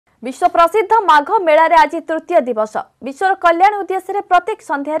विश्व प्रसिद्ध माघ मेलार आज तृतीय दिवस। विश्वर कल्याण उद्देश्य प्रत्येक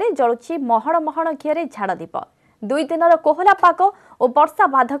संध्यारे जलुछि महण महण घीरे झाड़ दीप। 2 दिनर कोहला पाग और वर्षा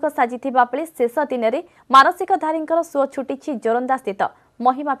बाधक साजिथिबा बेले शेष दिन में मानसिकधारी सुओ छुटी जोरंदा स्थित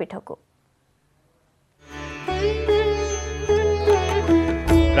महिमा पीठ को।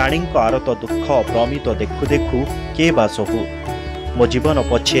 प्राणी आरत दुख प्रमित देखु देखु के बा सहु मो जीवन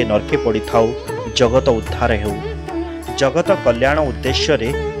पछे नरके पड़ी थाउ जगत उद्धार हेउ। जगत कल्याण उद्देश्य रे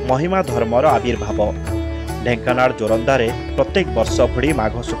महिमा धर्मर आविर्भाव। ढेंकानाल जोरंदारे प्रत्येक वर्ष भड़ी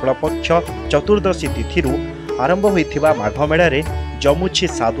माघ शुक्ल पक्ष चतुर्दशी तिथि आरंभ होइथिबा माघ मेलारे जमुछि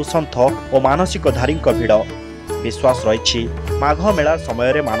साधु सन्थ और मानसिकधारी भिड़। विश्वास रही माघ मेला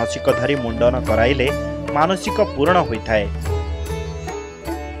समय रे मानसिकधारी मुंडन कराइले मानसिक पूर्ण होइथाए।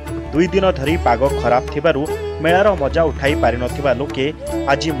 2 दिन धरी पाग खराब थिबारु मेलार मजा उठाई पारि नथिबा लोके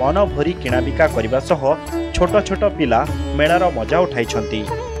आज मन भरी किणाबिका करबा सह छोट छोट पिला मेलार मजा उठाई।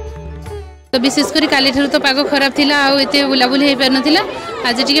 तो विशेषकर काली ठार तो पाग खराब थिला आ एते बुलाबुली हे पार नथिला।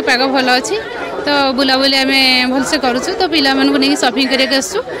 आज टिके पाग भल अछि तो बुलाबुली आमे भलसे करूछु। तो पिला मन को नेकी शॉपिंग करे के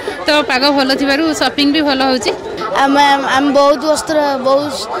आसु तो पाग भल थिबारु शॉपिंग भी भल होछि। हम बहुत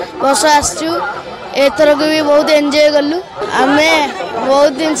वर्ष आसछु एथर को भी बहुत एंजॉय करलु। आमे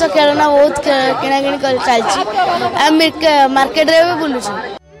बहुत दिन से खेलना बहुत किना किनी कर चलछि। हम मार्केट रे भी बुलुछु।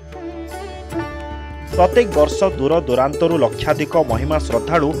 प्रत्येक वर्ष दूर दूरांतरु लक्षाधिक महिमा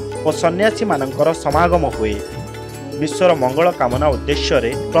श्रद्धालु और सन्यासी मानकर समागम हुए। विश्वर मंगल कामना उद्देश्य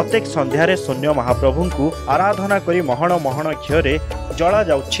रे प्रत्येक संध्यारे शून्य महाप्रभु को आराधना करी महण महण घीरे जला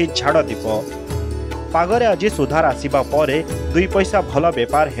जाउछि झाड़ दीप। पागरे आज सुधार आसिबा परे 2 पैसा भल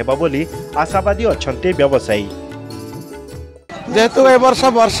बेपार हेबा बोली आशावादी अछंती व्यवसायी। जेहेतु ए वर्ष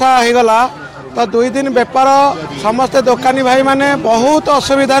वर्षा हो गला तो 2 दिन बेपार समस्त दोकानी भाई माने बहुत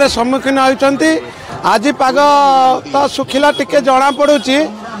असुविधार सम्मुखीन होइचंती। आज पाग तो सुखिला टिके जना पड़ुची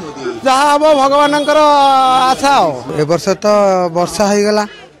जहाँ हम भगवान आशा हो। ए वर्ष तो वर्षा हो गला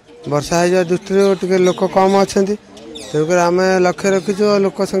वर्षा हो दृष्टि टिके लोक कम अच्छा तेणुक आम लक्ष्य रखीचु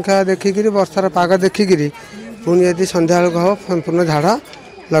लोक संख्या देखिकी वर्षार पाग देखिकी पुणी यदि संध्या हम संपूर्ण झाड़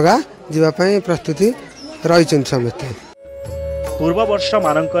लगा जीवाई प्रस्तुति रही समस्ते। पूर्व वर्ष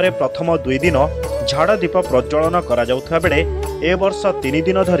मानकरे प्रथम 2 दिन झाड़ दीप प्रज्वलन करा जाउथबा बेले ए वर्ष 3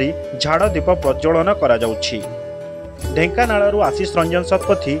 दिन धरी झाड़ दीप प्रज्वलन करा जाउछि। ढेंकानालरू आशीष रंजन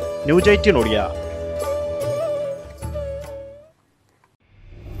शतपथी, न्यूज 18 ओडिया।